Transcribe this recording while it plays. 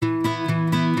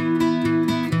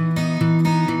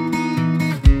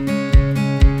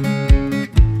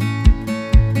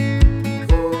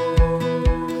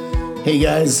Hey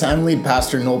guys, I'm lead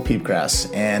pastor Noel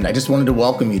Piepgrass, and I just wanted to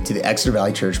welcome you to the Exeter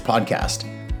Valley Church podcast.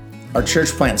 Our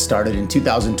church plant started in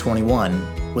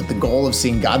 2021 with the goal of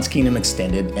seeing God's kingdom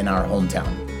extended in our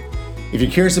hometown. If you're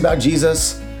curious about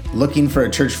Jesus, looking for a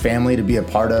church family to be a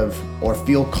part of, or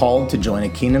feel called to join a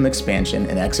kingdom expansion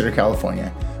in Exeter,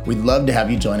 California, we'd love to have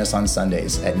you join us on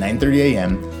Sundays at 9:30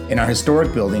 a.m. in our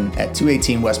historic building at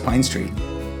 218 West Pine Street.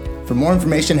 For more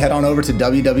information, head on over to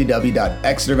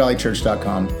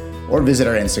www.exetervalleychurch.com or visit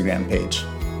our Instagram page.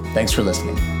 Thanks for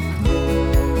listening.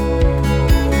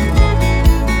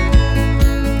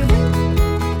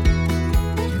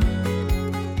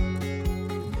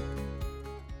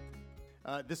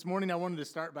 This morning, I wanted to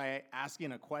start by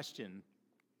asking a question,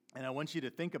 and I want you to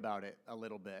think about it a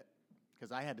little bit,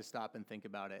 because I had to stop and think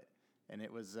about it, and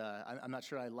it was, I'm not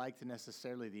sure I liked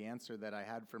necessarily the answer that I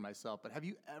had for myself, but have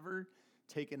you ever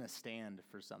taken a stand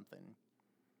for something?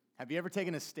 Have you ever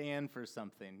taken a stand for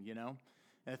something, you know?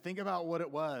 And think about what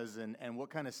it was and what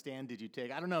kind of stand did you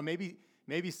take? I don't know, maybe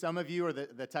some of you are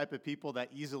the type of people that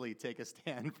easily take a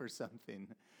stand for something.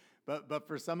 But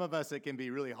for some of us, it can be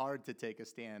really hard to take a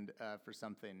stand for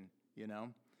something, you know?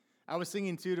 I was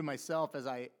singing, too, to myself as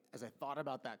I thought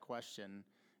about that question,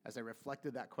 as I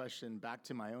reflected that question back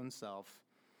to my own self.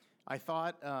 I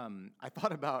thought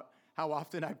about how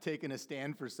often I've taken a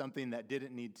stand for something that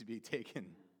didn't need to be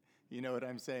taken. You know what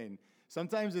I'm saying?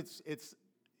 Sometimes it's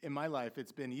in my life,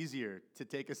 it's been easier to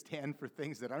take a stand for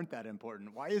things that aren't that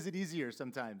important. Why is it easier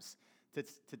sometimes to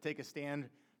take a stand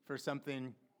for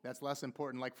something that's less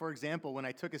important? Like, for example, when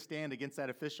I took a stand against that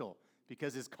official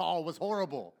because his call was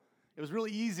horrible. It was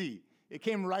really easy. It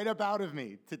came right up out of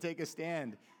me to take a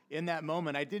stand in that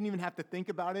moment. I didn't even have to think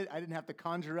about it. I didn't have to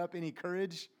conjure up any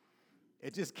courage.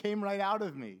 It just came right out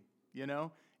of me, you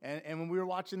know? And when we were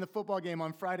watching the football game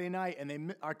on Friday night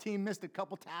and our team missed a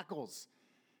couple tackles,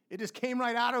 it just came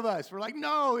right out of us. We're like,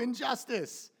 no,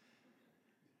 injustice.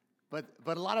 But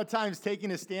a lot of times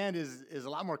taking a stand is a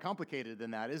lot more complicated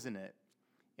than that, isn't it?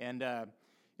 And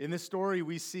in this story,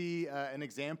 we see an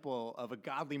example of a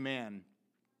godly man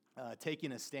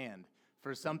taking a stand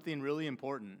for something really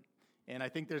important. And I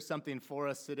think there's something for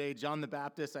us today. John the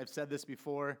Baptist, I've said this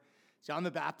before, John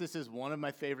the Baptist is one of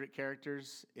my favorite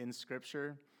characters in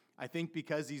Scripture. I think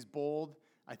because he's bold.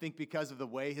 I think because of the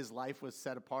way his life was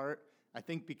set apart. I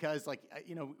think because, like,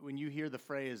 you know, when you hear the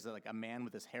phrase, like, a man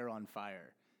with his hair on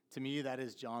fire, to me, that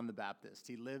is John the Baptist.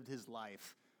 He lived his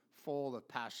life full of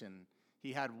passion.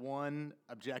 He had one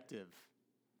objective: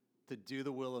 to do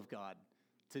the will of God,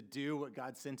 to do what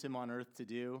God sent him on earth to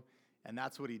do, and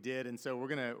that's what he did. And so we're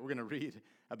gonna read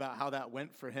about how that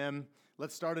went for him.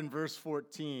 Let's start in verse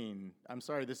 14. I'm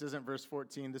sorry, this isn't verse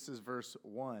 14. This is verse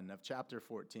 1 of chapter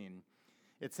 14.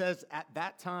 It says, "At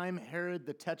that time, Herod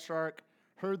the Tetrarch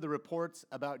heard the reports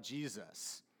about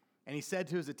Jesus, and he said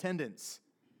to his attendants,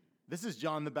 'This is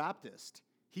John the Baptist.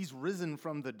 He's risen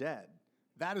from the dead.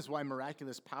 That is why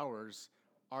miraculous powers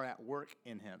are at work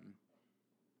in him.'"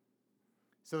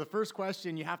 So the first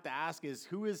question you have to ask is,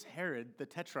 who is Herod the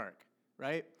Tetrarch,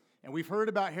 right? And we've heard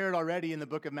about Herod already in the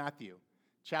book of Matthew.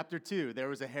 Chapter 2, there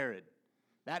was a Herod.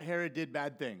 That Herod did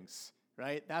bad things,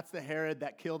 right? That's the Herod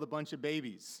that killed a bunch of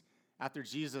babies after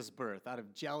Jesus' birth out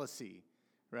of jealousy,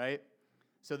 right?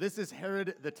 So this is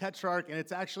Herod the Tetrarch, and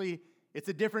it's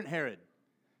a different Herod.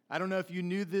 I don't know if you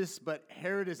knew this, but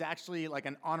Herod is actually like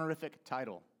an honorific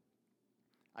title.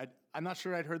 I'm not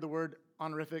sure I'd heard the word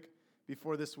honorific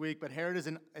before this week, but Herod it's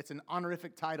an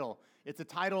honorific title. It's a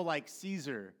title like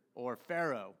Caesar or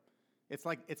Pharaoh.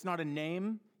 It's not a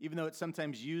name, even though it's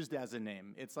sometimes used as a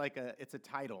name. It's a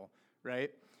title,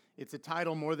 right? It's a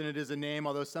title more than it is a name,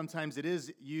 although sometimes it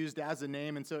is used as a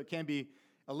name, and so it can be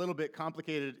a little bit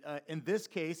complicated. In this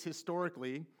case,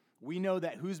 historically, we know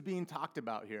that who's being talked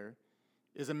about here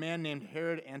is a man named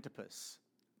Herod Antipas.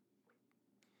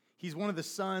 He's one of the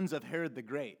sons of Herod the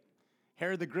Great.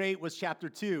 Herod the Great was chapter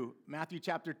 2, Matthew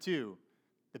chapter 2,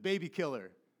 the baby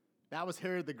killer. That was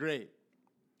Herod the Great.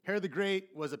 Herod the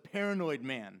Great was a paranoid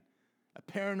man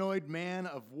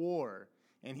of war.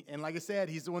 And like I said,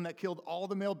 he's the one that killed all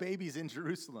the male babies in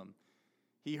Jerusalem.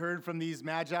 He heard from these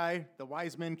magi, the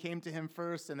wise men came to him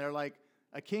first, and they're like,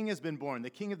 a king has been born. The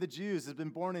king of the Jews has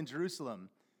been born in Jerusalem.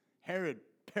 Herod,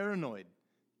 paranoid.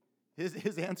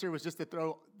 His answer was just to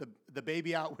throw the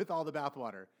baby out with all the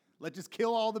bathwater. Let's just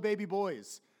kill all the baby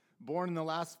boys born in the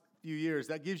last few years.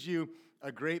 That gives you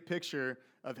a great picture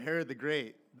of Herod the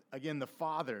Great. Again, the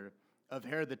father of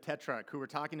Herod the Tetrarch, who we're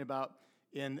talking about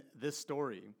in this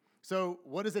story. So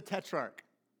what is a tetrarch?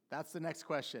 That's the next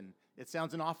question. It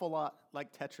sounds an awful lot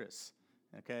like Tetris,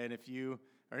 okay? And if you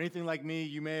or anything like me,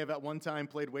 you may have at one time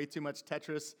played way too much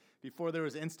Tetris. Before there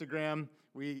was Instagram,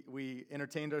 we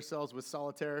entertained ourselves with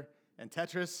solitaire and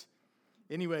Tetris.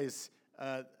 Anyways,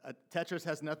 Tetris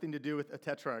has nothing to do with a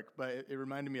tetrarch, but it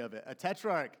reminded me of it. A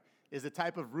tetrarch is a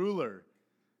type of ruler.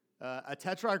 A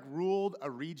tetrarch ruled a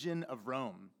region of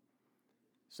Rome.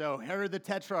 So Herod the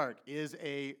Tetrarch is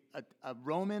a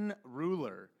Roman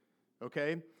ruler,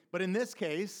 okay? But in this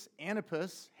case,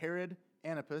 Herod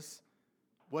Antipas,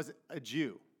 was a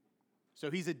Jew. So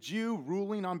he's a Jew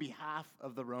ruling on behalf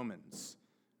of the Romans,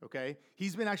 okay?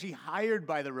 He's been actually hired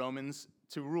by the Romans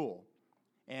to rule.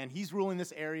 And he's ruling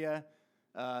this area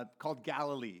called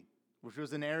Galilee, which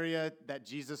was an area that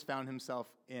Jesus found himself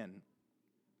in.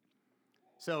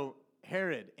 So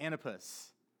Herod Antipas,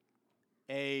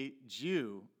 a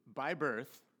Jew by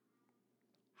birth,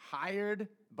 hired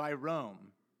by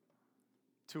Rome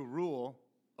to rule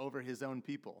over his own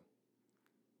people.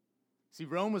 See,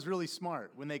 Rome was really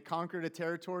smart. When they conquered a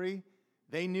territory,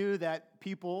 they knew that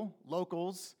people,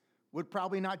 locals, would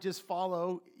probably not just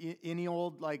follow any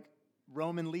old,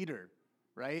 Roman leader,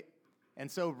 right?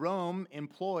 And so Rome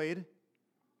employed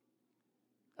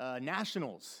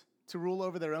nationals to rule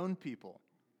over their own people.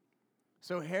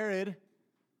 So Herod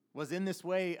was in this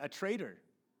way a traitor.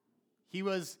 He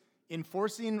was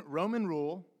enforcing Roman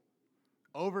rule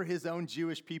over his own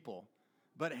Jewish people.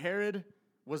 But Herod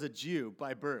was a Jew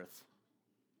by birth.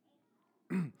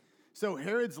 So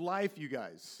Herod's life, you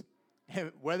guys,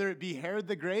 whether it be Herod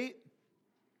the Great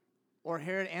or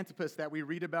Herod Antipas that we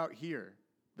read about here,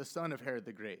 the son of Herod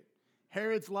the Great,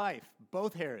 Herod's life,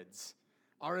 both Herods,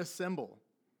 are a symbol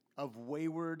of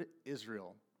wayward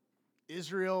Israel.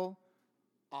 Israel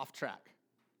off track.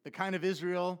 The kind of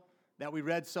Israel that we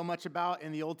read so much about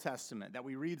in the Old Testament, that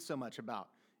we read so much about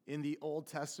in the Old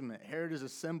Testament. Herod is a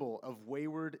symbol of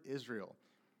wayward Israel.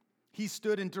 He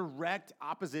stood in direct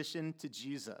opposition to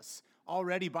Jesus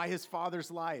already by his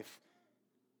father's life.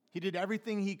 He did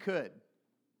everything he could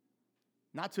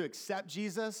not to accept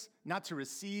Jesus, not to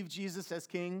receive Jesus as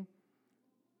king,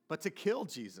 but to kill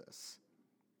Jesus.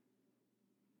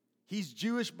 He's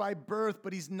Jewish by birth,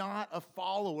 but he's not a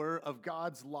follower of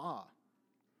God's law.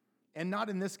 And not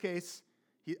in this case,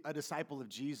 a disciple of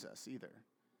Jesus either.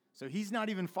 So he's not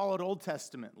even followed Old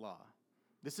Testament law.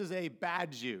 This is a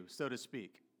bad Jew, so to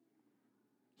speak.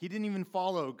 He didn't even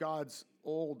follow God's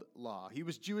old law. He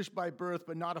was Jewish by birth,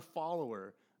 but not a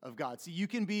follower of God. See, you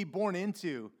can be born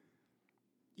into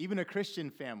even a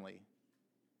Christian family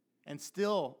and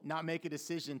still not make a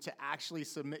decision to actually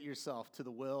submit yourself to the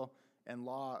will and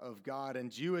law of God.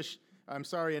 And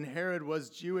Herod was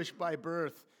Jewish by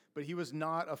birth, but he was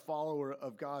not a follower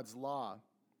of God's law.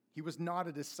 He was not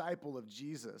a disciple of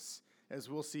Jesus, as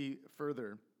we'll see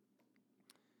further.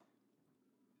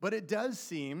 But it does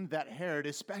seem that Herod,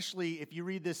 especially if you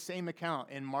read this same account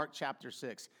in Mark chapter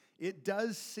 6, it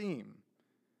does seem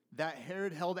that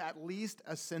Herod held at least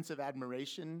a sense of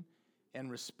admiration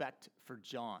and respect for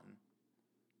John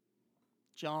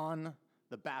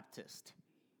the Baptist,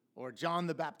 or John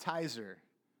the Baptizer,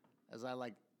 as I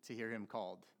like to hear him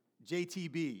called.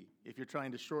 JTB, if you're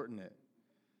trying to shorten it.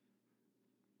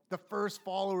 The first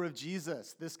follower of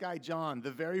Jesus, this guy John,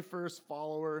 the very first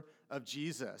follower of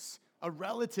Jesus, a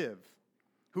relative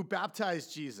who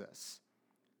baptized Jesus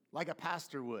like a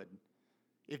pastor would.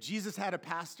 If Jesus had a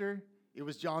pastor, it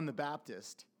was John the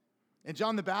Baptist. And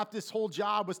John the Baptist's whole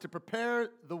job was to prepare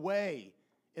the way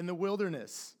in the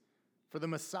wilderness for the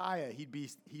Messiah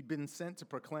he'd been sent to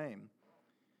proclaim.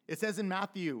 It says in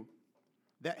Matthew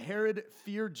that Herod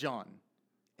feared John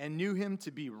and knew him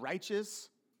to be righteous,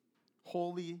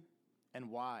 holy, and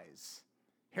wise.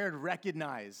 Herod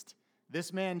recognized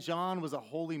this man, John, was a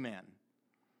holy man.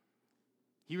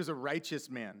 He was a righteous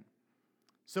man.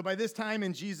 So by this time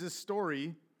in Jesus'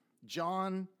 story,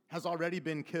 John has already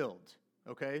been killed,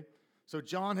 okay? So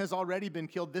John has already been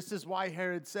killed. This is why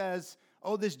Herod says,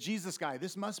 oh, this Jesus guy,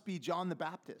 this must be John the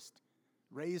Baptist,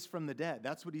 raised from the dead.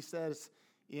 That's what he says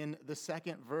in the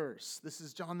second verse. This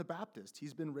is John the Baptist.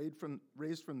 He's been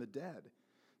raised from the dead.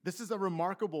 This is a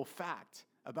remarkable fact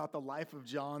about the life of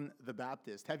John the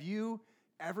Baptist. Have you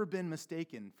ever been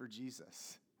mistaken for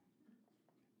Jesus?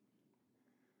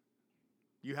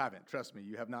 You haven't. Trust me,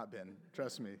 you have not been.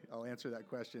 Trust me, I'll answer that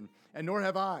question. And nor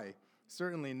have I.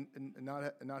 Certainly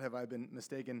not have I been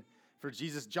mistaken for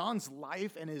Jesus. John's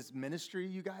life and his ministry,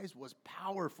 you guys, was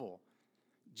powerful.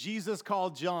 Jesus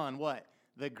called John what?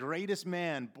 The greatest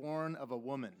man born of a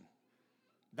woman.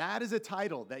 That is a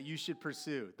title that you should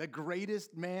pursue. The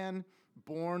greatest man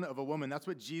born of a woman. That's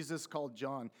what Jesus called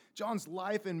John. John's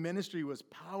life and ministry was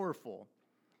powerful.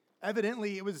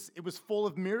 Evidently, it was full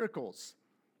of miracles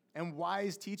and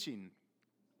wise teaching.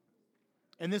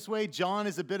 In this way, John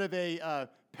is a bit of a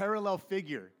parallel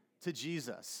figure to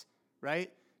Jesus,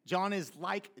 right? John is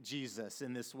like Jesus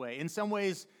in this way. In some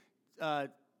ways,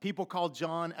 people call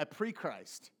John a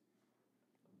pre-Christ,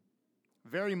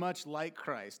 very much like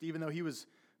Christ. Even though he was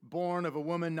born of a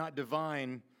woman, not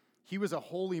divine, he was a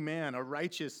holy man, a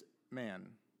righteous man.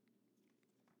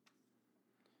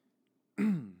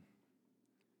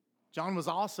 John was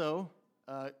also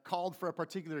called for a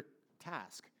particular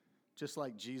task, just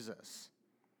like Jesus.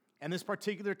 And this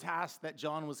particular task that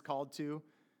John was called to,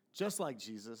 just like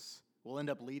Jesus, will end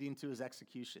up leading to his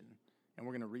execution. And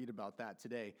we're going to read about that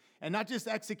today. And not just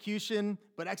execution,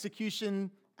 but execution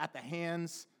at the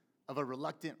hands of a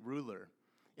reluctant ruler.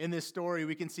 In this story,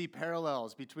 we can see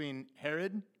parallels between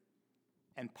Herod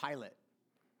and Pilate.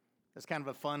 That's kind of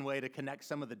a fun way to connect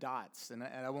some of the dots. And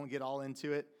I won't get all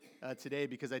into it today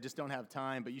because I just don't have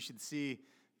time. But you should see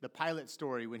the Pilate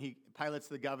story when Pilate's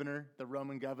the governor, the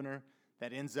Roman governor,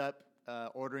 that ends up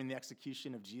ordering the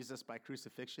execution of Jesus by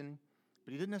crucifixion.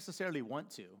 But he didn't necessarily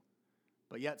want to.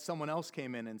 But yet someone else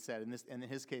came in and said, in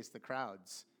his case, the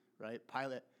crowds, right?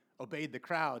 Pilate obeyed the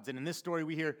crowds. And in this story,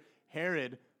 we hear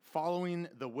Herod following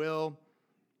the will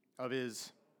of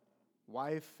his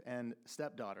wife and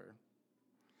stepdaughter.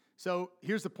 So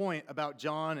here's the point about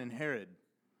John and Herod.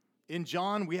 In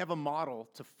John, we have a model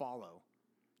to follow.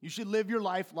 You should live your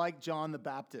life like John the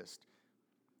Baptist.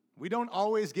 We don't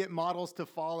always get models to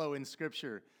follow in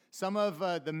Scripture. Some of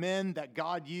the men that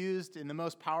God used in the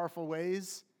most powerful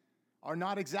ways are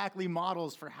not exactly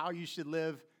models for how you should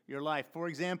live your life. For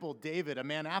example, David, a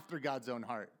man after God's own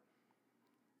heart,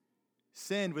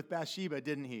 sinned with Bathsheba,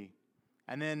 didn't he?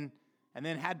 And then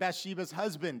had Bathsheba's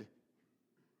husband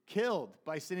killed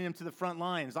by sending him to the front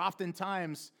lines.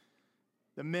 Oftentimes,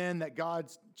 the men that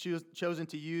God's chosen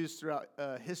to use throughout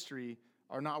history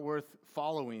are not worth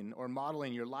following or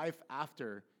modeling your life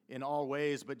after in all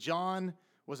ways. But John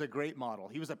was a great model.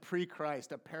 He was a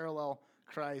pre-Christ, a parallel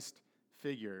Christ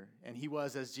figure. And he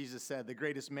was, as Jesus said, the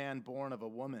greatest man born of a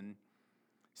woman.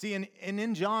 See, and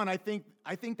in John, I think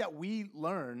that we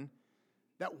learn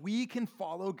that we can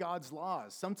follow God's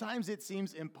laws. Sometimes it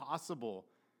seems impossible.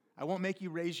 I won't make you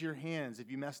raise your hands if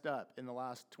you messed up in the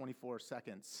last 24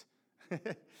 seconds.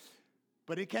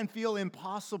 But it can feel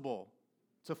impossible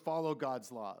to follow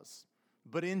God's laws.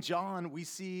 But in John, we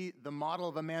see the model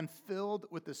of a man filled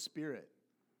with the Spirit,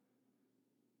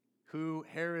 who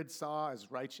Herod saw as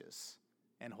righteous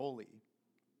and holy.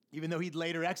 Even though he'd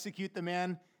later execute the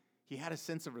man, he had a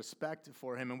sense of respect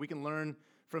for him. And we can learn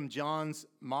from John's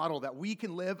model that we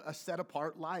can live a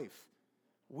set-apart life.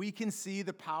 We can see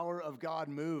the power of God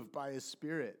move by his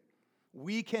Spirit.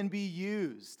 We can be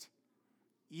used,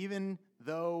 even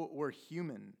though we're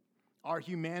human. Our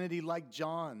humanity, like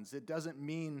John's, it doesn't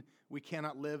mean we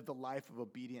cannot live the life of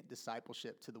obedient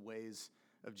discipleship to the ways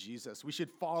of Jesus. We should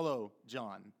follow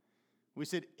John. We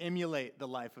should emulate the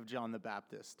life of John the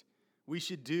Baptist. We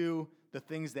should do the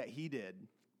things that he did.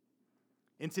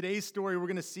 In today's story, we're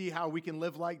going to see how we can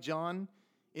live like John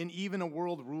in even a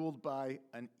world ruled by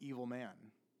an evil man.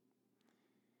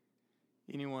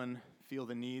 Anyone feel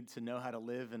the need to know how to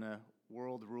live in a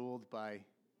world ruled by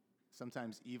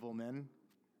sometimes evil men?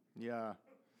 Yeah.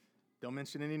 Don't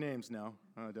mention any names now.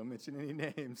 Don't mention any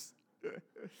names.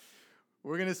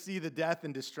 We're going to see the death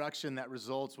and destruction that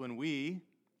results when we,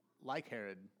 like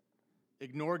Herod,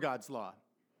 ignore God's law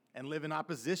and live in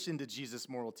opposition to Jesus'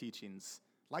 moral teachings,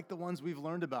 like the ones we've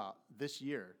learned about this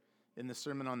year in the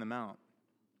Sermon on the Mount.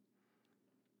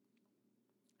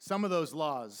 Some of those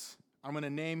laws I'm going to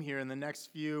name here in the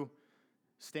next few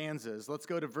stanzas. Let's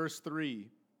go to verse 3.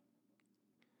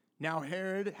 Now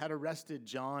Herod had arrested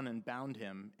John and bound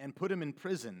him and put him in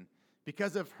prison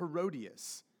because of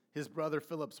Herodias, his brother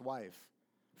Philip's wife.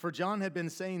 For John had been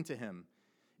saying to him,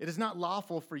 "It is not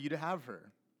lawful for you to have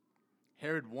her."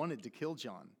 Herod wanted to kill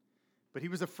John, but he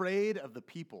was afraid of the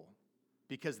people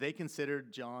because they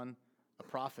considered John a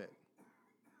prophet.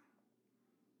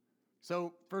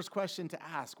 So, first question to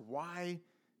ask, why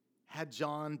had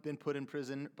John been put in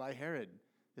prison by Herod?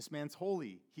 This man's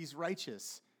holy. He's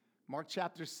righteous. Mark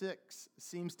chapter 6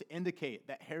 seems to indicate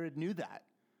that Herod knew that.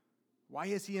 Why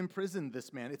has he imprisoned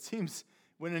this man? It seems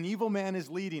when an evil man is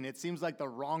leading, it seems like the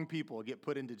wrong people get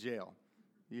put into jail.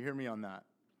 You hear me on that?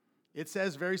 It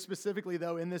says very specifically,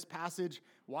 though, in this passage,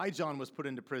 why John was put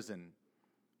into prison.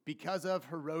 Because of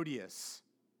Herodias.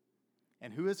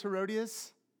 And who is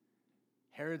Herodias?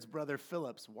 Herod's brother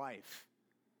Philip's wife.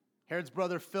 Herod's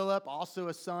brother Philip, also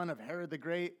a son of Herod the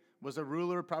Great, was a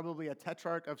ruler, probably a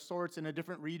tetrarch of sorts in a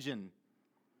different region.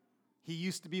 He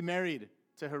used to be married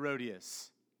to Herodias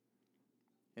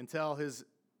until his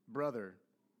brother,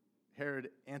 Herod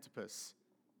Antipas,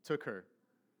 took her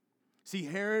See,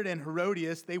 Herod and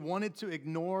Herodias, they wanted to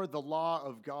ignore the law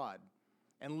of God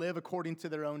and live according to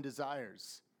their own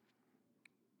desires.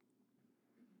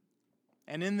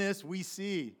 And in this, we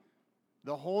see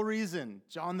the whole reason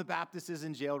John the Baptist is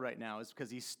in jail right now is because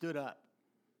he stood up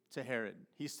to Herod.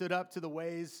 He stood up to the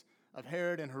ways of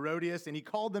Herod and Herodias, and he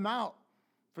called them out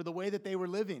for the way that they were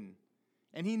living.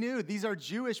 And he knew these are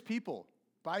Jewish people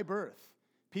by birth,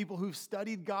 people who've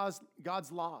studied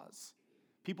God's laws,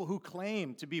 people who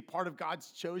claim to be part of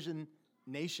God's chosen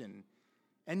nation.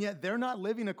 And yet they're not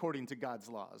living according to God's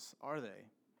laws, are they?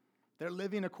 They're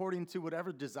living according to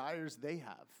whatever desires they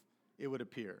have, it would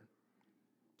appear.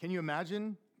 Can you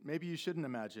imagine? Maybe you shouldn't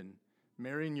imagine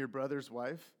marrying your brother's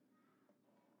wife.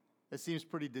 That seems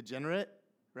pretty degenerate,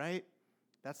 right?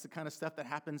 That's the kind of stuff that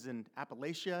happens in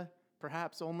Appalachia,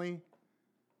 perhaps only.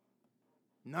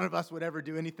 None of us would ever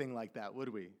do anything like that, would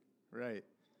we? Right.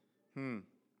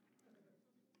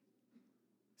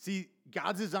 See,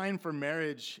 God's design for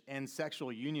marriage and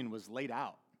sexual union was laid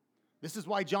out. This is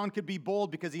why John could be bold,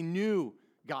 because he knew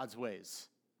God's ways.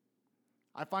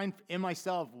 I find in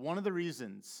myself one of the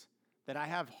reasons that I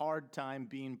have hard time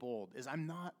being bold is I'm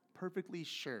not perfectly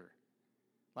sure.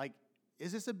 Like,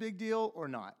 is this a big deal or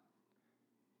not?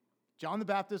 John the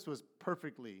Baptist was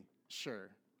perfectly sure.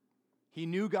 He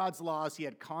knew God's laws. He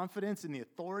had confidence in the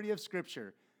authority of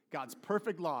Scripture, God's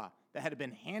perfect law that had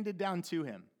been handed down to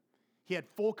him. He had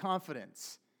full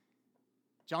confidence.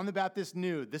 John the Baptist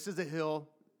knew this is a hill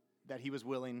that he was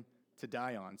willing to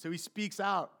die on. So he speaks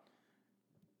out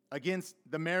against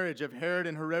the marriage of Herod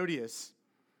and Herodias.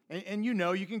 And you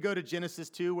know, you can go to Genesis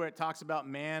 2 where it talks about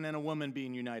man and a woman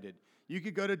being united. You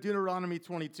could go to Deuteronomy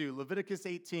 22, Leviticus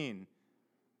 18.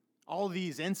 All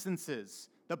these instances,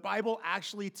 the Bible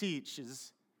actually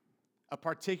teaches a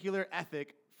particular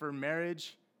ethic for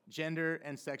marriage, gender,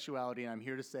 and sexuality, and I'm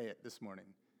here to say it this morning.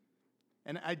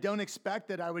 And I don't expect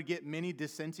that I would get many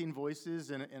dissenting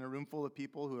voices in a room full of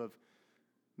people who have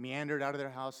meandered out of their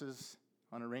houses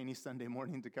on a rainy Sunday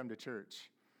morning to come to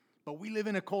church. But we live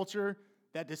in a culture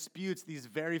that disputes these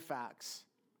very facts.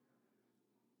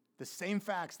 The same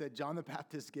facts that John the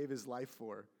Baptist gave his life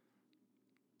for.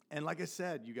 And like I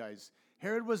said, you guys,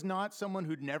 Herod was not someone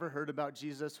who'd never heard about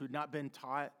Jesus, who'd not been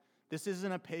taught. This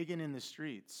isn't a pagan in the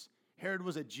streets. Herod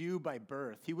was a Jew by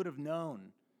birth. He would have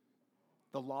known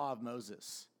the law of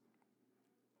Moses.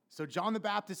 So John the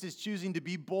Baptist is choosing to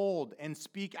be bold and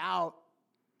speak out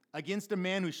against a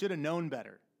man who should have known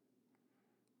better.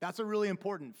 That's a really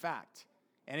important fact.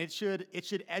 And it should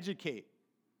educate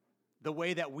the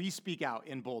way that we speak out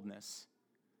in boldness.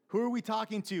 Who are we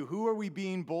talking to? Who are we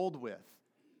being bold with?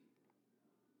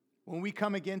 When we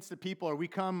come against the people, or we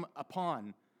come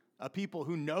upon a people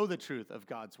who know the truth of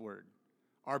God's word,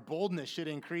 our boldness should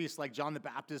increase like John the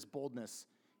Baptist's boldness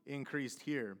increased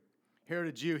here. Herod,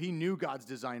 a Jew, he knew God's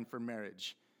design for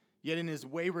marriage. Yet in his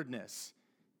waywardness,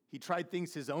 he tried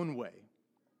things his own way.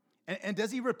 And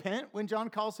does he repent when John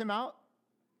calls him out?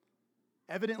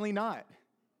 Evidently not.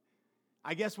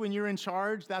 I guess when you're in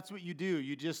charge, that's what you do.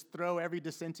 You just throw every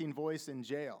dissenting voice in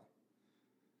jail.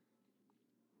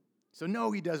 So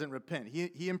no, he doesn't repent.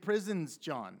 He imprisons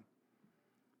John.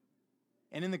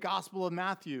 And in the Gospel of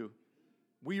Matthew,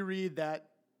 we read that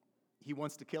he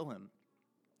wants to kill him.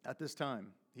 At this time,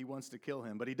 he wants to kill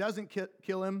him. But he doesn't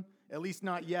kill him, at least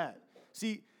not yet.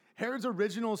 See, Herod's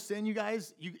original sin, you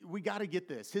guys, we got to get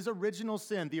this. His original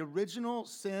sin, the original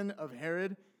sin of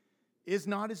Herod is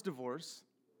not his divorce.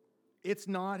 It's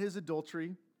not his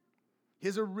adultery.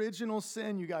 His original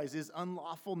sin, you guys, is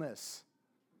unlawfulness.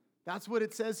 That's what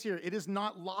it says here. It is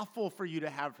not lawful for you to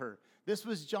have her. This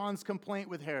was John's complaint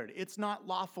with Herod. It's not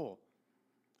lawful.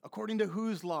 According to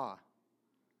whose law?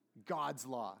 God's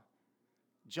law.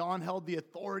 John held the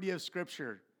authority of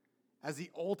Scripture as the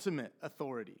ultimate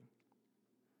authority.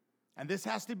 And this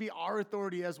has to be our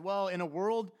authority as well. In a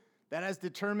world that has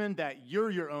determined that you're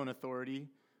your own authority,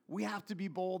 we have to be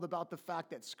bold about the fact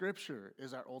that Scripture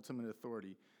is our ultimate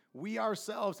authority. We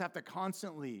ourselves have to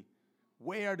constantly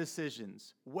weigh our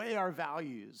decisions, weigh our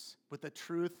values with the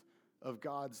truth of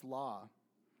God's law.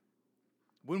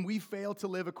 When we fail to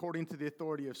live according to the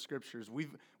authority of Scriptures,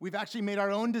 we've actually made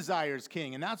our own desires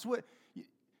king. And that's what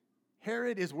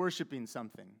Herod is worshiping,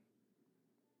 something.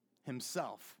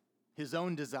 Himself, his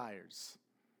own desires.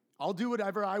 I'll do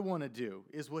whatever I want to do,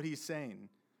 is what he's saying.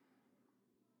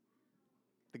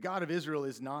 The God of Israel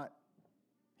is not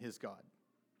his God.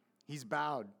 He's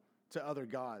bowed to other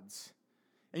gods.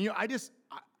 And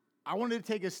I wanted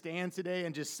to take a stand today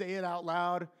and just say it out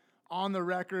loud on the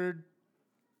record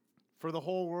for the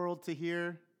whole world to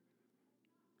hear.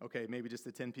 Okay, maybe just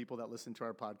the 10 people that listen to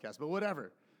our podcast, but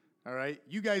whatever. All right,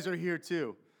 you guys are here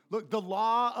too. Look, the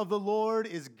law of the Lord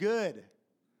is good.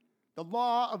 The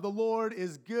law of the Lord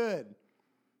is good.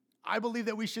 I believe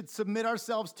that we should submit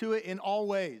ourselves to it in all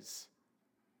ways.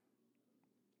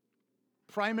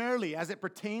 Primarily as it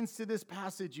pertains to this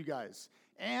passage, you guys,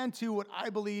 and to what I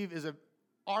believe is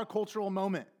our cultural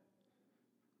moment.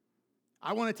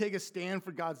 I want to take a stand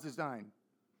for God's design,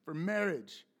 for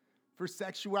marriage, for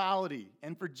sexuality,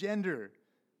 and for gender.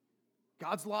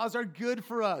 God's laws are good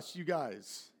for us, you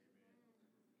guys.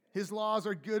 His laws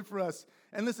are good for us.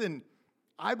 And listen,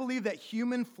 I believe that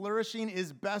human flourishing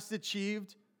is best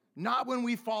achieved not when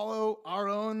we follow our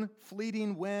own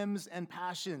fleeting whims and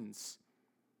passions.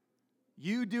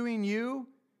 You doing you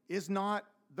is not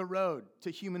the road to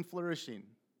human flourishing.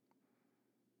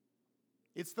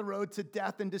 It's the road to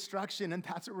death and destruction, and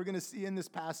that's what we're going to see in this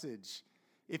passage.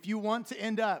 If you want to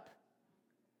end up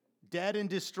dead and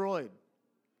destroyed,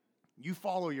 you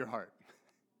follow your heart.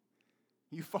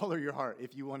 You follow your heart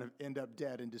if you want to end up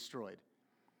dead and destroyed.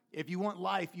 If you want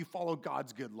life, you follow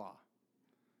God's good law.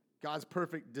 God's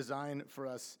perfect design for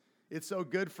us. It's so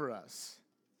good for us.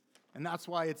 And that's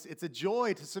why it's a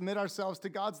joy to submit ourselves to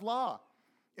God's law.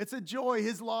 It's a joy,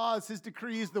 his laws, his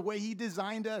decrees, the way he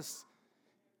designed us.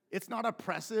 It's not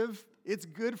oppressive. It's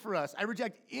good for us. I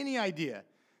reject any idea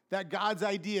that God's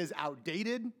idea is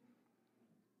outdated,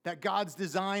 that God's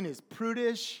design is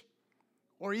prudish,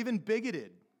 or even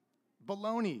bigoted.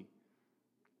 Baloney.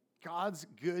 God's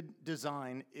good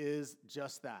design is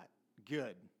just that,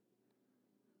 good.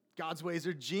 God's ways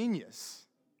are genius.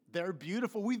 They're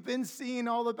beautiful. We've been seeing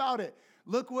all about it.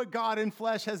 Look what God in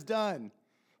flesh has done.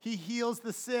 He heals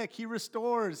the sick. He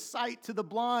restores sight to the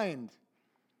blind.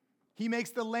 He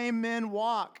makes the lame men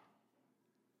walk.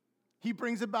 He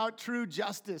brings about true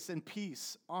justice and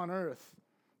peace on earth.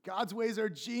 God's ways are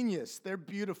genius. They're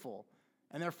beautiful,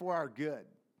 and therefore are good.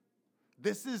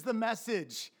 This is the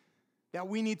message that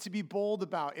we need to be bold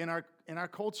about in our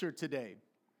culture today.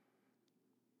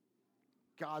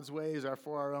 God's ways are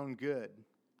for our own good.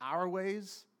 Our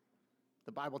ways,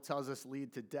 the Bible tells us,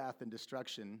 lead to death and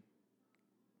destruction.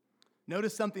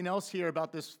 Notice something else here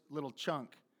about this little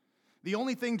chunk. The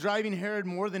only thing driving Herod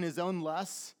more than his own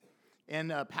lusts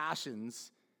and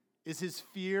passions is his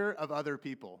fear of other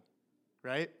people,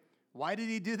 right? Why did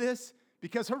he do this?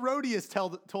 Because Herodias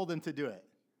told him to do it.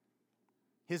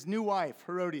 His new wife,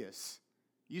 Herodias,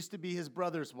 used to be his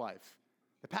brother's wife.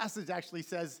 The passage actually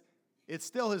says it's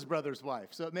still his brother's wife.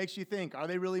 So it makes you think, are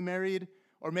they really married?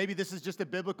 Or maybe this is just a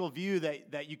biblical view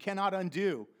that you cannot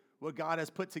undo what God has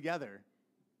put together.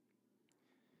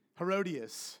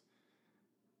 Herodias.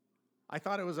 I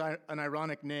thought it was an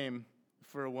ironic name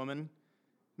for a woman.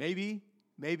 Maybe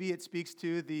it speaks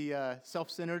to the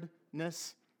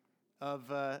self-centeredness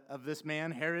of this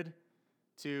man, Herod.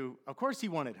 Of course he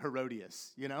wanted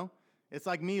Herodias, you know? It's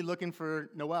like me looking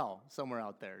for Noel somewhere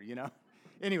out there, you know?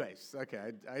 Anyways,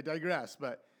 okay, I digress.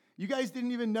 But you guys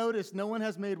didn't even notice, no one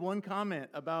has made one comment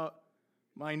about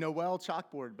my Noel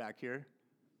chalkboard back here.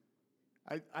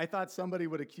 I thought somebody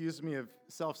would accuse me of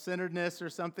self-centeredness or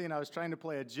something. I was trying to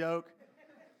play a joke.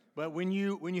 But when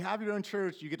you have your own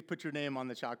church, you get to put your name on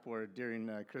the chalkboard during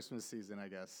Christmas season, I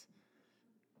guess.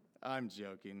 I'm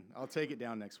joking. I'll take it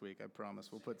down next week, I promise.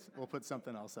 We'll put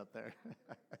something else up there.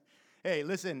 Hey,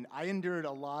 listen, I endured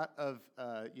a lot of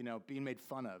being made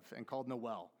fun of and called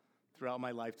Noel throughout my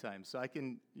lifetime. So I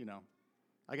can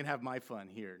have my fun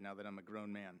here now that I'm a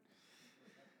grown man.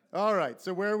 All right,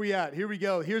 so where are we at? Here we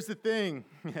go. Here's the thing.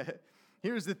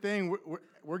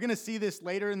 We're going to see this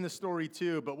later in the story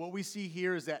too, but what we see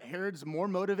here is that Herod's more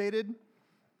motivated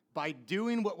by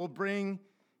doing what will bring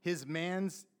his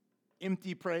man's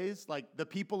empty praise, like the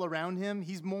people around him.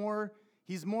 He's more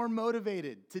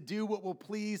motivated to do what will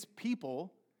please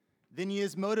people than he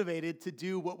is motivated to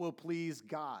do what will please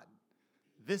God.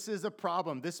 This is a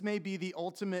problem. This may be the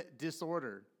ultimate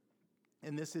disorder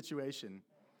in this situation.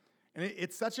 And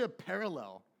it's such a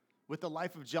parallel with the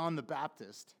life of John the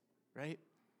Baptist, right?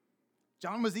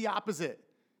 John was the opposite.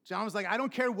 John was like, I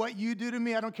don't care what you do to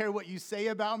me. I don't care what you say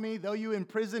about me, though you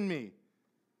imprison me.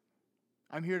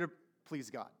 I'm here to please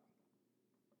God.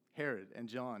 Herod and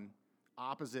John,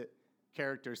 opposite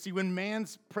characters. See, when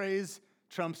man's praise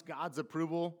trumps God's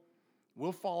approval,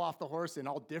 we'll fall off the horse in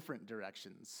all different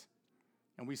directions.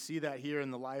 And we see that here in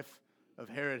the life of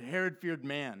Herod. Herod feared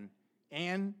man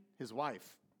and his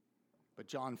wife, but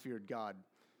John feared God.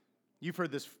 You've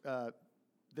heard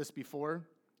this before.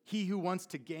 He who wants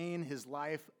to gain his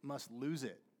life must lose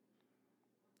it.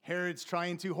 Herod's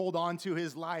trying to hold on to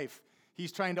his life.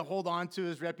 He's trying to hold on to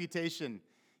his reputation.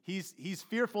 He's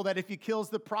fearful that if he kills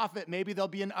the prophet, maybe there'll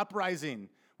be an uprising.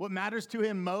 What matters to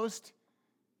him most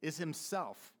is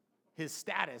himself. his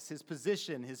status, his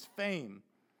position, his fame,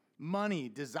 money,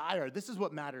 desire. This is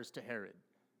what matters to Herod.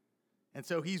 And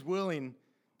so he's willing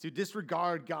to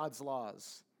disregard God's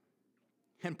laws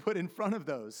and put in front of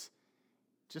those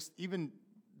just even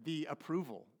the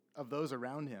approval of those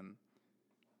around him.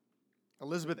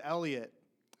 Elizabeth Elliot,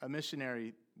 a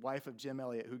missionary, wife of Jim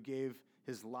Elliot, who gave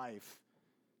his life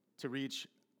to reach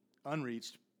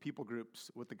unreached people groups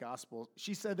with the gospel,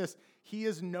 she said this: "He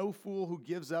is no fool who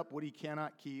gives up what he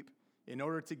cannot keep in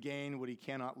order to gain what he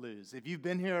cannot lose." If you've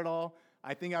been here at all,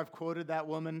 I think I've quoted that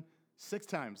woman 6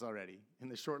 times already in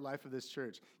the short life of this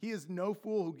church. He is no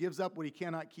fool who gives up what he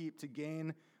cannot keep to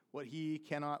gain what he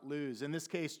cannot lose. In this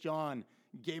case, John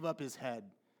gave up his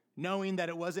head, knowing that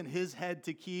it wasn't his head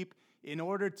to keep, in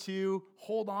order to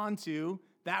hold on to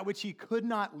that which he could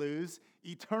not lose,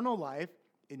 eternal life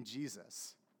in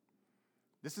Jesus.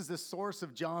 This is the source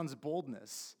of John's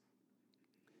boldness.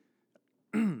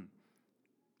 In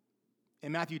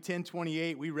Matthew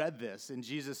 10:28, we read this in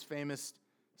Jesus' famous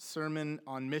sermon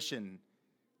on mission.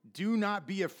 "Do not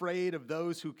be afraid of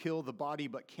those who kill the body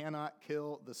but cannot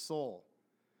kill the soul.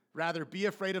 Rather, be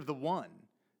afraid of the one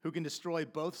who can destroy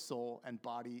both soul and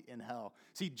body in hell."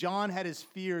 See, John had his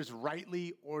fears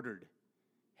rightly ordered.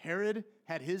 Herod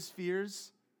had his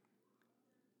fears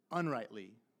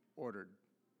unrightly ordered.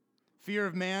 Fear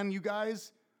of man, you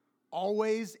guys,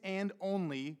 always and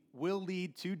only will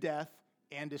lead to death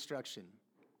and destruction.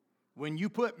 When you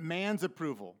put man's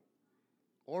approval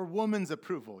or woman's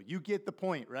approval, you get the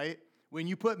point, right? When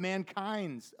you put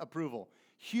mankind's approval,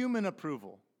 human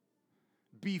approval,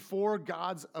 before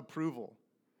God's approval,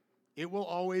 it will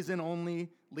always and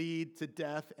only lead to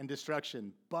death and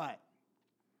destruction. But,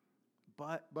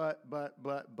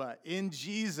 in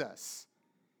Jesus,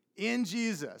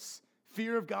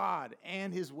 fear of God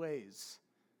and his ways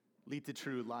lead to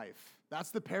true life.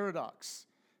 That's the paradox.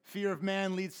 Fear of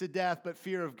man leads to death, but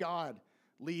fear of God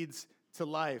leads to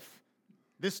life.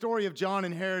 This story of John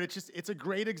and Herod, it's a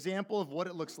great example of what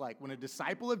it looks like when a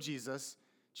disciple of Jesus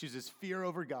chooses fear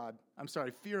of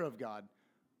God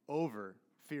over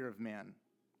fear of man.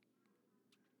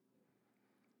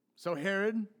 So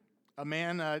Herod, a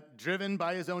man driven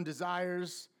by his own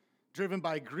desires, driven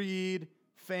by greed,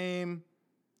 fame,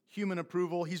 human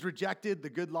approval, he's rejected the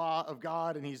good law of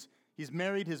God, and he's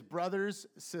married his brother's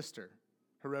sister,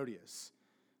 Herodias.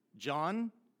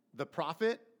 John, the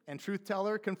prophet and truth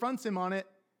teller, confronts him on it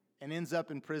and ends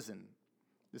up in prison.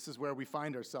 This is where we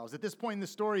find ourselves. At this point in the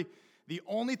story, the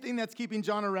only thing that's keeping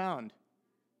John around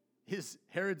is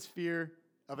Herod's fear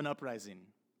of an uprising.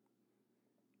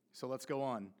 So let's go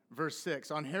on. Verse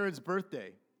 6, on Herod's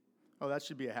birthday. Oh, that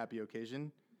should be a happy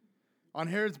occasion. On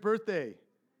Herod's birthday,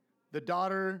 the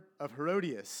daughter of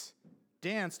Herodias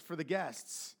danced for the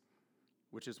guests,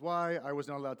 which is why I was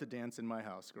not allowed to dance in my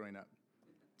house growing up.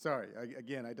 Sorry,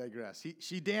 I digress.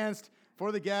 She danced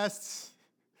for the guests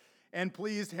and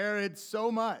pleased Herod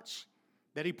so much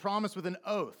that he promised with an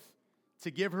oath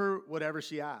to give her whatever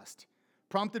she asked.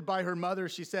 Prompted by her mother,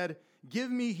 she said,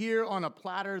 "Give me here on a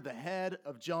platter the head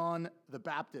of John the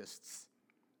Baptist."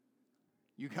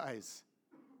 You guys,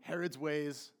 Herod's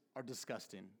ways are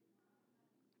disgusting.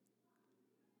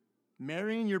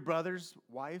 Marrying your brother's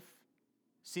wife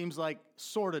seems like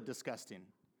sort of disgusting.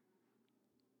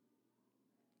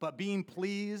 But being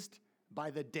pleased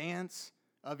by the dance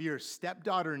of your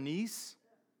stepdaughter niece,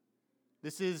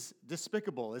 this is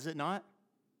despicable, is it not?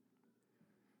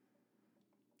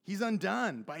 He's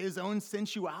undone by his own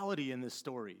sensuality in this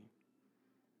story.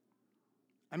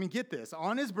 I mean, get this.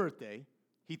 On his birthday,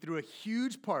 he threw a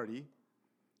huge party,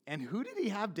 and who did he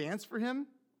have dance for him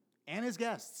and his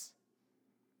guests?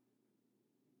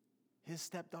 His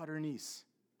stepdaughter niece.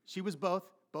 She was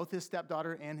both his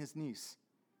stepdaughter and his niece.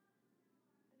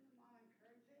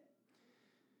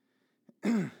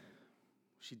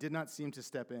 She did not seem to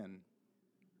step in.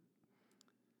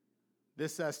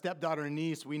 This stepdaughter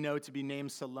niece we know to be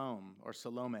named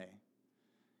Salome.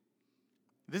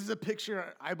 This is a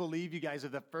picture, I believe, you guys,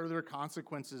 of the further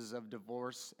consequences of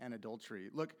divorce and adultery.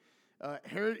 Look,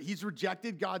 Herod, he's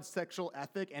rejected God's sexual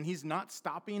ethic, and he's not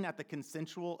stopping at the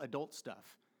consensual adult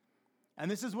stuff. And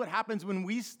this is what happens when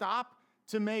we stop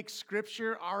to make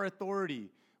Scripture our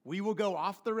authority. We will go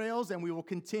off the rails, and we will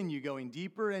continue going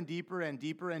deeper and deeper and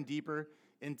deeper and deeper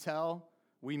until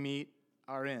we meet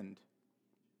our end.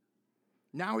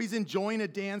 Now he's enjoying a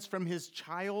dance from his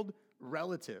child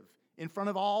relative in front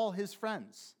of all his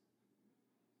friends.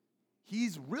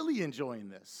 He's really enjoying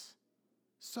this.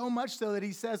 So much so that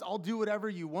he says, "I'll do whatever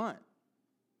you want."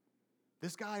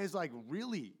 This guy is like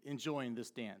really enjoying this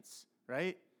dance,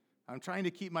 right? I'm trying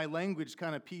to keep my language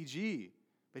kind of PG,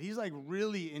 but he's like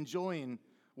really enjoying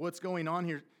what's going on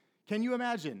here. Can you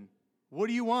imagine? What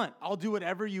do you want? I'll do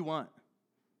whatever you want.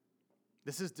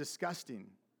 This is disgusting.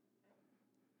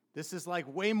 This is like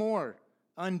way more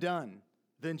undone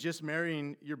than just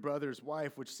marrying your brother's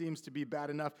wife, which seems to be bad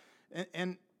enough.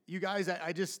 And you guys,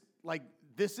 I just, like,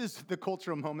 this is the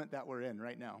cultural moment that we're in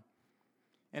right now.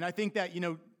 And I think that,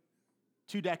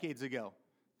 2 decades ago,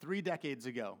 3 decades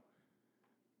ago,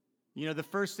 the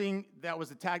first thing that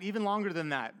was attacked, even longer than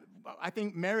that, I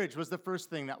think marriage was the first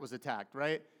thing that was attacked,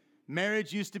 right?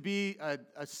 Marriage used to be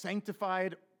a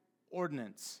sanctified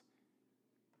ordinance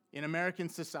in American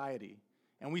society.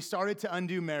 And we started to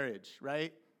undo marriage,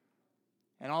 right?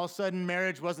 And all of a sudden,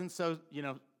 marriage wasn't so,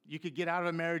 you could get out of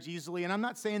a marriage easily. And I'm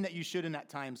not saying that you shouldn't at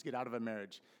times get out of a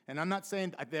marriage. And I'm not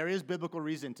saying there is biblical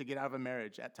reason to get out of a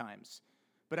marriage at times.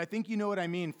 But I think you know what I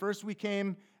mean. First, we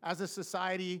came as a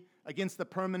society against the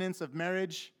permanence of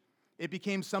marriage. It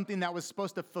became something that was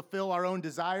supposed to fulfill our own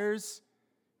desires,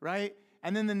 right?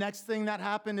 And then the next thing that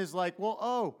happened is like,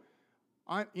 well,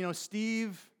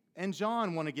 Steve and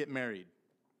John want to get married.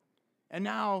 And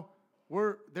now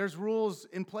there's rules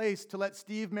in place to let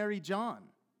Steve marry John.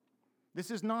 This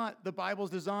is not the Bible's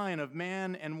design of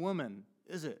man and woman,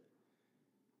 is it?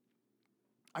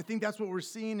 I think that's what we're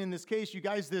seeing in this case. You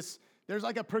guys, there's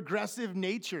like a progressive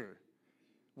nature.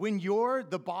 When you're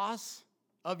the boss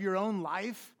of your own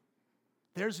life,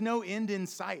 there's no end in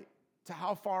sight to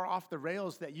how far off the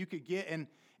rails that you could get.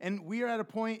 And we are at a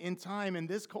point in time in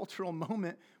this cultural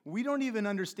moment, we don't even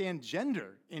understand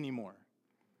gender anymore.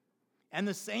 And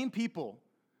the same people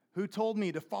who told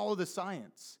me to follow the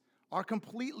science are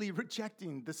completely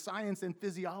rejecting the science and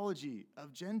physiology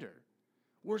of gender.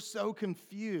 We're so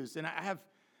confused, and I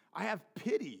have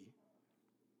pity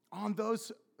on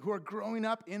those who are growing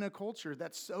up in a culture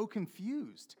that's so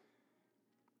confused.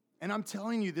 And I'm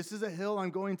telling you, this is a hill I'm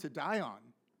going to die on.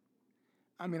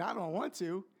 I mean, I don't want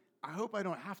to. I hope I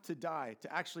don't have to die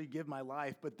to actually give my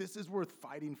life, but this is worth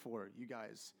fighting for, you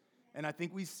guys. And I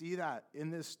think we see that in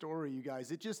this story, you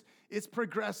guys. It's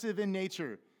progressive in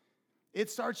nature. It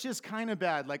starts just kind of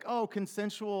bad, like,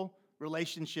 consensual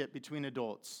relationship between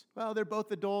adults. Well, they're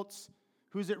both adults.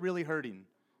 Who's it really hurting,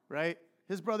 right?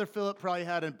 His brother Philip probably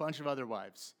had a bunch of other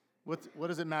wives. What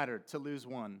does it matter to lose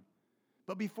one?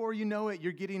 But before you know it,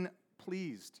 you're getting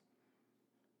pleased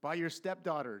by your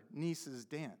stepdaughter, niece's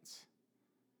dance.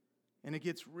 And it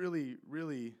gets really,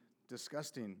 really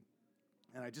disgusting.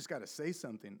 And I just got to say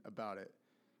something about it,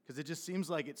 because it just seems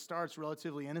like it starts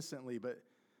relatively innocently,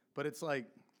 but it's like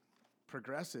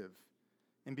progressive.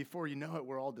 And before you know it,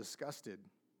 we're all disgusted.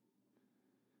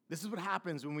 This is what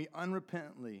happens when we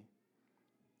unrepentantly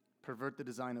pervert the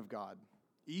design of God.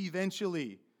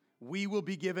 Eventually, we will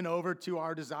be given over to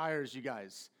our desires, you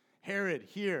guys. Herod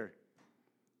here,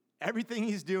 everything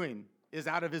he's doing is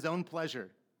out of his own pleasure.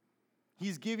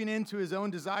 He's giving in to his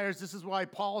own desires. This is why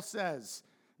Paul says,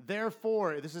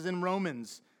 therefore, this is in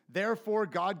Romans, therefore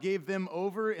God gave them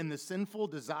over in the sinful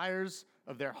desires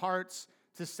of their hearts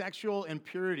to sexual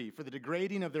impurity for the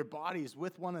degrading of their bodies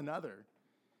with one another.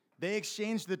 They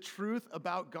exchanged the truth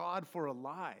about God for a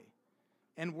lie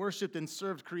and worshiped and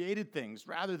served created things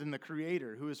rather than the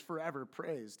Creator, who is forever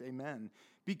praised. Amen.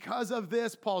 Because of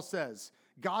this, Paul says,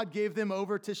 God gave them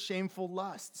over to shameful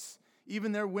lusts.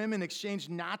 Even their women exchanged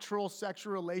natural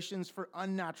sexual relations for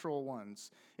unnatural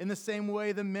ones. In the same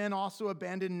way, the men also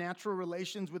abandoned natural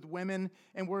relations with women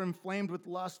and were inflamed with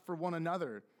lust for one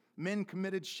another. Men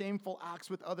committed shameful acts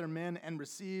with other men and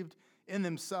received in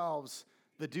themselves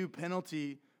the due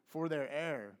penalty for their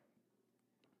error.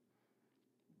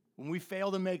 When we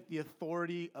fail to make the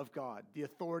authority of God, the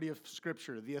authority of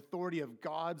Scripture, the authority of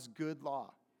God's good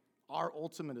law, our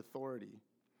ultimate authority,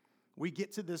 we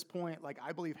get to this point, like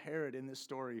I believe Herod in this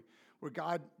story, where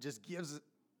God just gives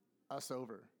us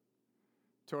over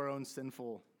to our own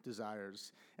sinful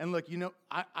desires. And look,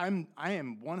 I am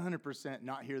 100%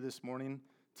 not here this morning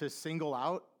to single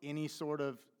out any sort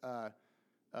of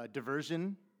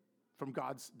diversion from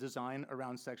God's design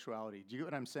around sexuality. Do you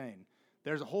get what I'm saying?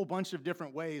 There's a whole bunch of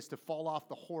different ways to fall off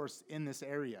the horse in this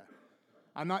area.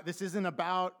 This isn't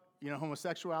about,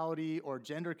 homosexuality or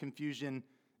gender confusion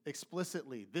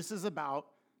explicitly. This is about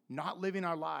not living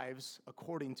our lives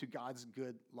according to God's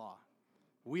good law.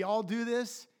 We all do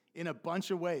this in a bunch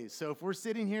of ways. So if we're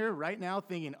sitting here right now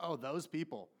thinking, those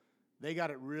people, they got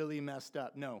it really messed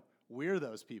up. No, we're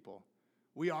those people.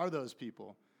 We are those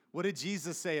people. What did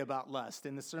Jesus say about lust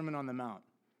in the Sermon on the Mount?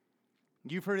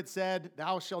 You've heard it said,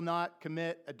 thou shalt not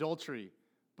commit adultery.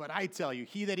 But I tell you,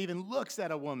 he that even looks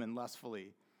at a woman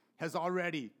lustfully has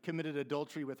already committed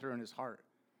adultery with her in his heart.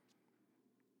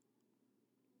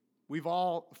 We've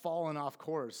all fallen off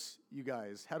course, you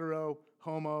guys. Hetero,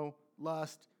 homo,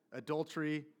 lust,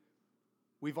 adultery.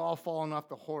 We've all fallen off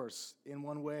the horse in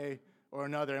one way or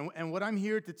another. And what I'm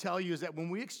here to tell you is that when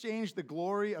we exchange the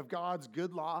glory of God's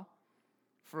good law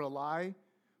for a lie,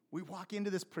 we walk into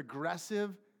this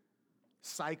progressive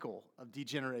cycle of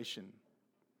degeneration.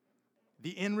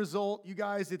 The end result, you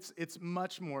guys, it's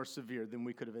much more severe than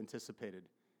we could have anticipated.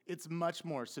 It's much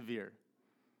more severe.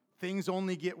 Things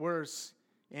only get worse,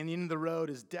 and in the road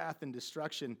is death and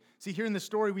destruction. See, here in the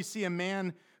story, we see a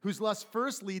man whose lust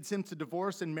first leads him to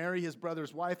divorce and marry his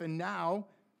brother's wife, and now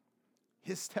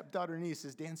his stepdaughter niece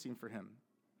is dancing for him.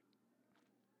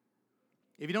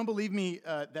 If you don't believe me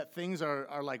that things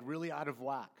are like really out of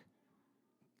whack,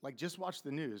 like just watch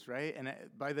the news, right? And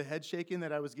by the head shaking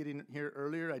that I was getting here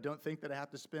earlier, I don't think that I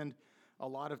have to spend a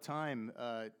lot of time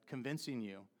convincing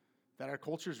you that our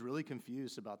culture is really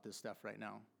confused about this stuff right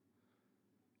now.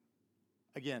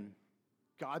 Again,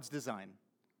 God's design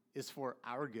is for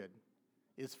our good,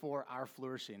 is for our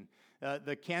flourishing.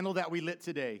 The candle that we lit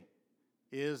today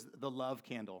is the love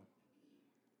candle.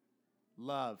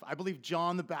 Love. I believe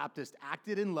John the Baptist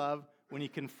acted in love when he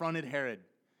confronted Herod.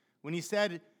 When he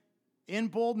said, in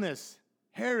boldness,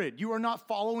 Herod, you are not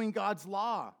following God's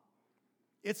law.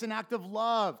 It's an act of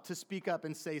love to speak up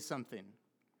and say something.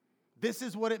 This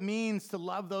is what it means to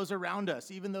love those around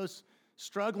us, even those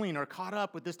struggling or caught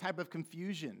up with this type of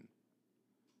confusion.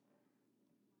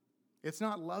 It's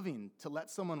not loving to let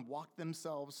someone walk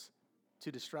themselves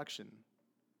to destruction.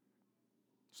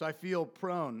 So I feel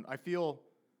prone, I feel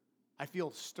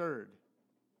stirred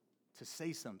to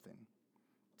say something,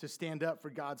 to stand up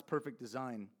for God's perfect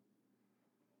design.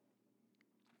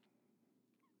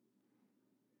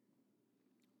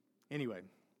 Anyway,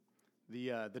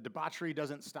 the debauchery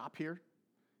doesn't stop here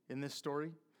in this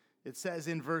story. It says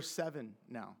in verse 7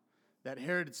 now that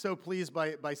Herod is so pleased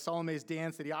by Salome's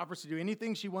dance that he offers to do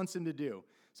anything she wants him to do.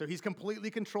 So he's completely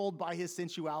controlled by his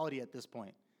sensuality at this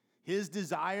point. His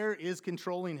desire is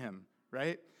controlling him,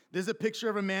 right? This is a picture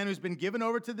of a man who's been given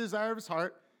over to the desire of his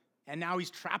heart, and now he's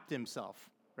trapped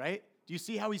himself, right? Do you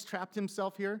see how he's trapped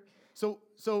himself here? So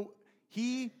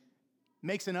he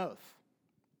makes an oath.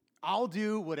 I'll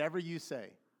do whatever you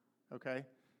say, okay?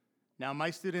 Now,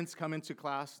 my students come into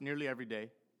class nearly every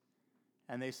day,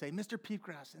 and they say, Mr.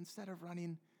 Piepgrass, instead of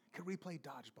running, could we play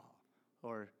dodgeball?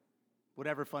 Or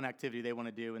whatever fun activity they want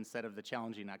to do instead of the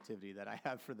challenging activity that I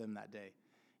have for them that day.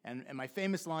 And my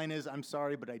famous line is, I'm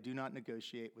sorry, but I do not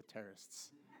negotiate with terrorists,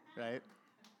 right?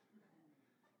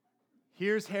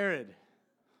 Here's Herod,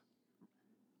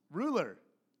 ruler,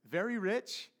 very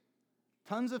rich,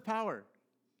 tons of power,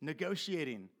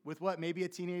 negotiating with what? Maybe a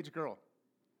teenage girl.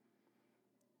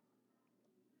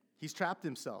 He's trapped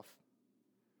himself.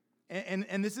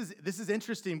 And this is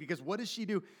interesting because what does she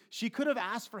do? She could have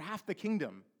asked for half the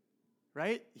kingdom,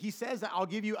 right? He says that I'll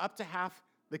give you up to half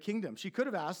the kingdom. She could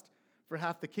have asked for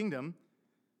half the kingdom,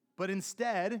 but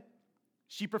instead,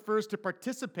 she prefers to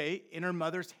participate in her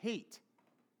mother's hate.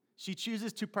 She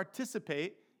chooses to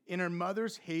participate in her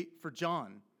mother's hate for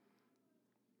John.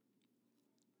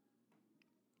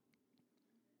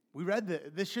 We read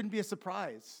that this shouldn't be a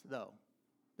surprise, though.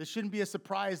 This shouldn't be a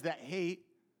surprise that hate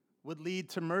would lead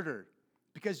to murder,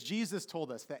 because Jesus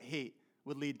told us that hate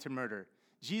would lead to murder.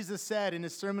 Jesus said in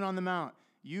his Sermon on the Mount,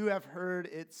 you have heard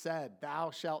it said, thou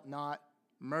shalt not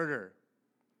murder.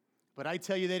 But I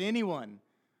tell you that anyone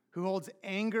who holds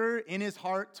anger in his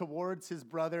heart towards his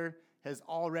brother has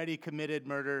already committed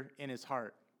murder in his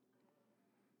heart.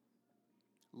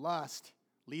 Lust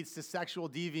leads to sexual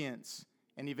deviance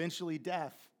and eventually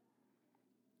death.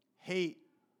 Hate,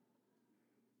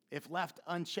 if left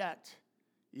unchecked,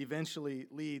 eventually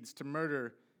leads to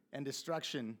murder and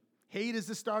destruction. Hate is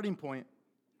the starting point.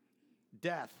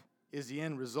 Death is the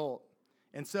end result.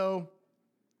 And so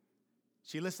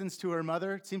she listens to her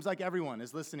mother. It seems like everyone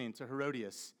is listening to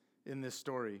Herodias in this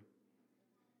story.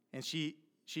 And she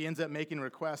ends up making a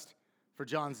request for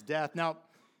John's death. Now,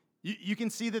 you can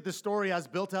see that the story has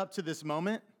built up to this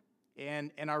moment.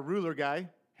 And our ruler guy,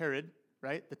 Herod,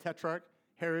 right? The tetrarch,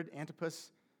 Herod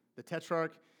Antipas, the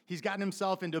tetrarch, he's gotten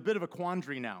himself into a bit of a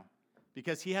quandary now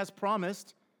because he has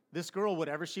promised this girl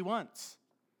whatever she wants.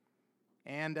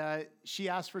 And she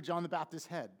asked for John the Baptist's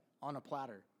head on a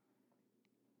platter.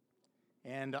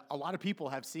 And a lot of people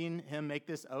have seen him make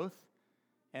this oath.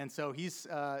 And so he's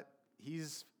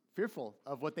fearful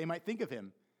of what they might think of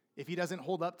him if he doesn't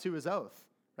hold up to his oath,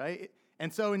 right?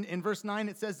 And so in verse 9,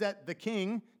 it says that the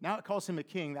king, now it calls him a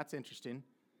king. That's interesting.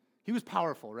 He was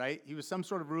powerful, right? He was some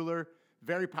sort of ruler,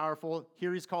 very powerful.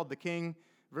 Here he's called the king.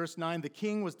 Verse 9, the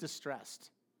king was distressed,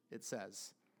 it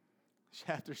says.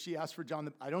 After she asked for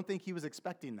John, I don't think he was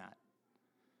expecting that.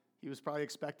 He was probably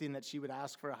expecting that she would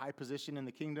ask for a high position in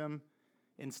the kingdom.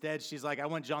 Instead, she's like, I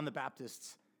want John the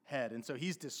Baptist's head. And so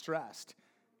he's distressed.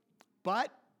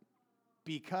 But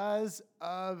because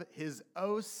of his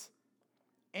oaths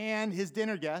and his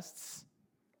dinner guests,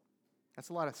 that's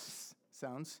a lot of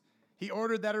sounds, he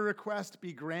ordered that a request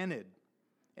be granted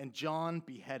and John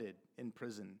beheaded in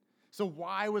prison. So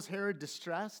why was Herod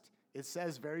distressed? It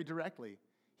says very directly,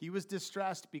 he was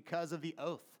distressed because of the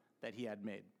oath that he had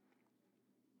made.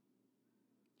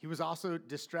 He was also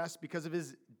distressed because of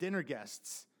his dinner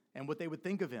guests and what they would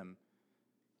think of him.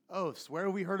 Oaths. Where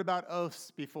have we heard about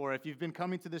oaths before? If you've been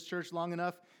coming to this church long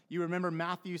enough, you remember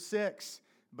Matthew 6.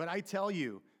 But I tell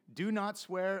you, do not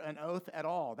swear an oath at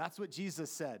all. That's what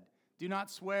Jesus said. Do not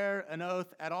swear an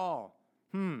oath at all.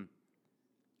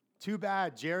 Too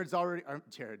bad.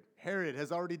 Herod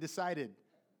has already decided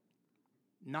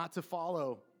not to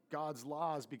follow God's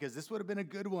laws, because this would have been a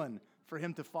good one for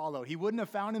him to follow. He wouldn't have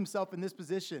found himself in this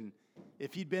position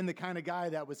if he'd been the kind of guy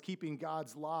that was keeping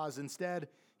God's laws. Instead,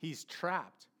 he's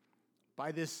trapped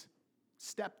by this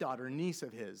stepdaughter, niece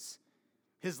of his.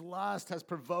 His lust has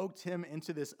provoked him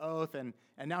into this oath, and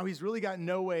now he's really got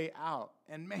no way out.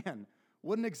 And man,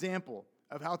 what an example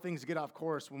of how things get off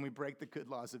course when we break the good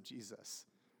laws of Jesus.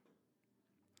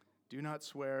 Do not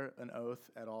swear an oath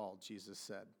at all, Jesus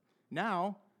said.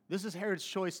 Now, this is Herod's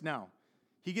choice now.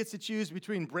 He gets to choose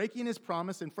between breaking his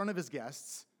promise in front of his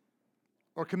guests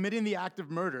or committing the act of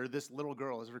murder this little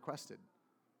girl has requested.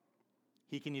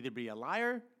 He can either be a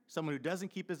liar, someone who doesn't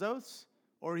keep his oaths,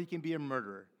 or he can be a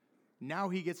murderer. Now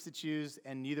he gets to choose,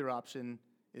 and neither option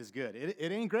is good.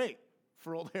 It ain't great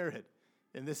for old Herod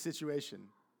in this situation.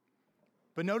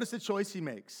 But notice the choice he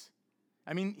makes.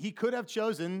 I mean, he could have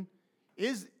chosen,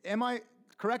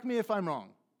 correct me if I'm wrong,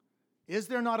 is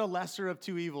there not a lesser of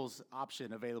two evils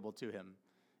option available to him?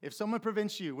 If someone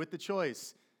prevents you with the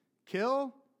choice,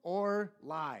 kill or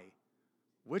lie,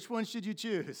 which one should you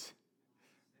choose?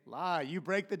 Lie. You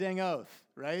break the dang oath,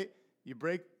 right? You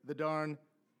break the darn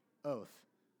oath.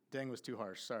 Dang was too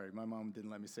harsh. Sorry, my mom didn't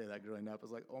let me say that growing up. I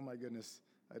was like, oh my goodness,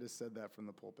 I just said that from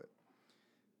the pulpit.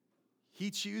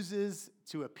 He chooses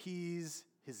to appease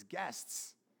his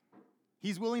guests.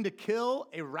 He's willing to kill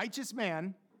a righteous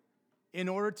man in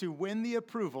order to win the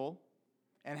approval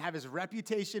and have his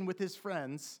reputation with his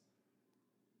friends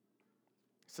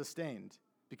sustained.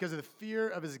 Because of the fear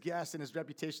of his guests and his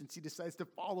reputations, he decides to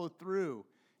follow through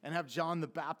and have John the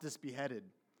Baptist beheaded.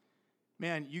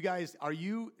 Man, you guys, are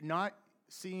you not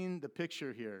seeing the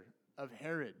picture here of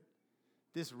Herod,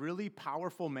 this really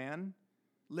powerful man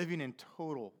living in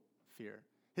total fear?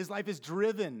 His life is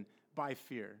driven by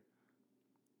fear.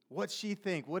 What's she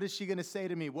think? What is she going to say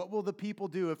to me? What will the people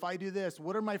do if I do this?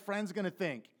 What are my friends going to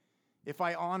think if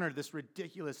I honor this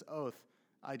ridiculous oath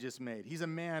I just made? He's a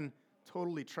man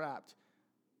totally trapped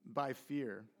by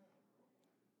fear.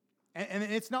 And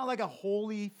it's not like a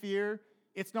holy fear.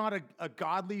 It's not a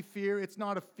godly fear. It's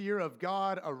not a fear of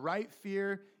God, a right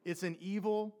fear. It's an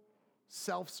evil,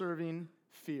 self-serving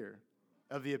fear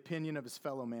of the opinion of his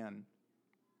fellow man.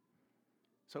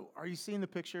 So are you seeing the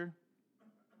picture?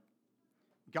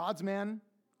 God's man,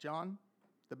 John,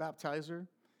 the baptizer,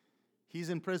 he's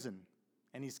in prison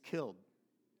and he's killed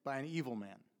by an evil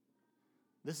man.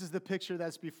 This is the picture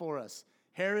that's before us.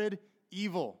 Herod,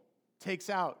 evil, takes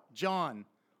out John,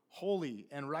 holy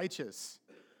and righteous.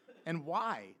 And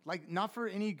why? Like, not for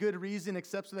any good reason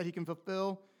except so that he can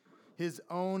fulfill his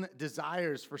own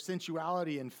desires for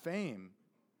sensuality and fame.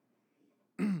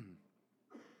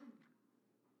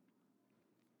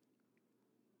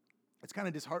 It's kind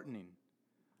of disheartening.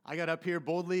 I got up here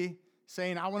boldly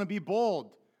saying, I want to be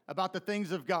bold about the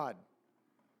things of God.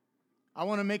 I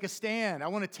want to make a stand. I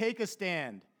want to take a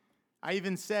stand. I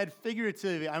even said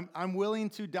figuratively, I'm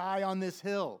willing to die on this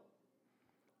hill.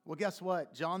 Well, guess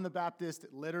what? John the Baptist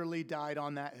literally died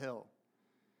on that hill.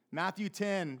 Matthew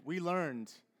 10, we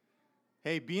learned,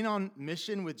 hey, being on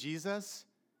mission with Jesus,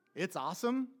 it's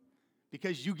awesome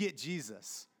because you get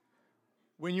Jesus.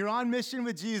 When you're on mission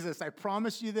with Jesus, I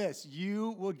promise you this,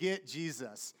 you will get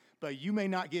Jesus, but you may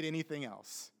not get anything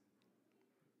else.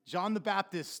 John the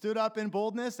Baptist stood up in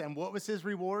boldness, and what was his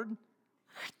reward?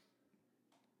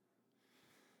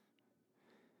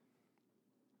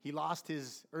 He lost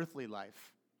his earthly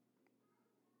life,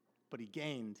 but he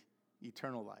gained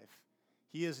eternal life.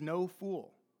 He is no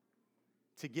fool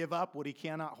to give up what he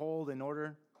cannot hold in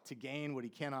order to gain what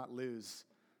he cannot lose.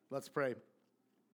 Let's pray.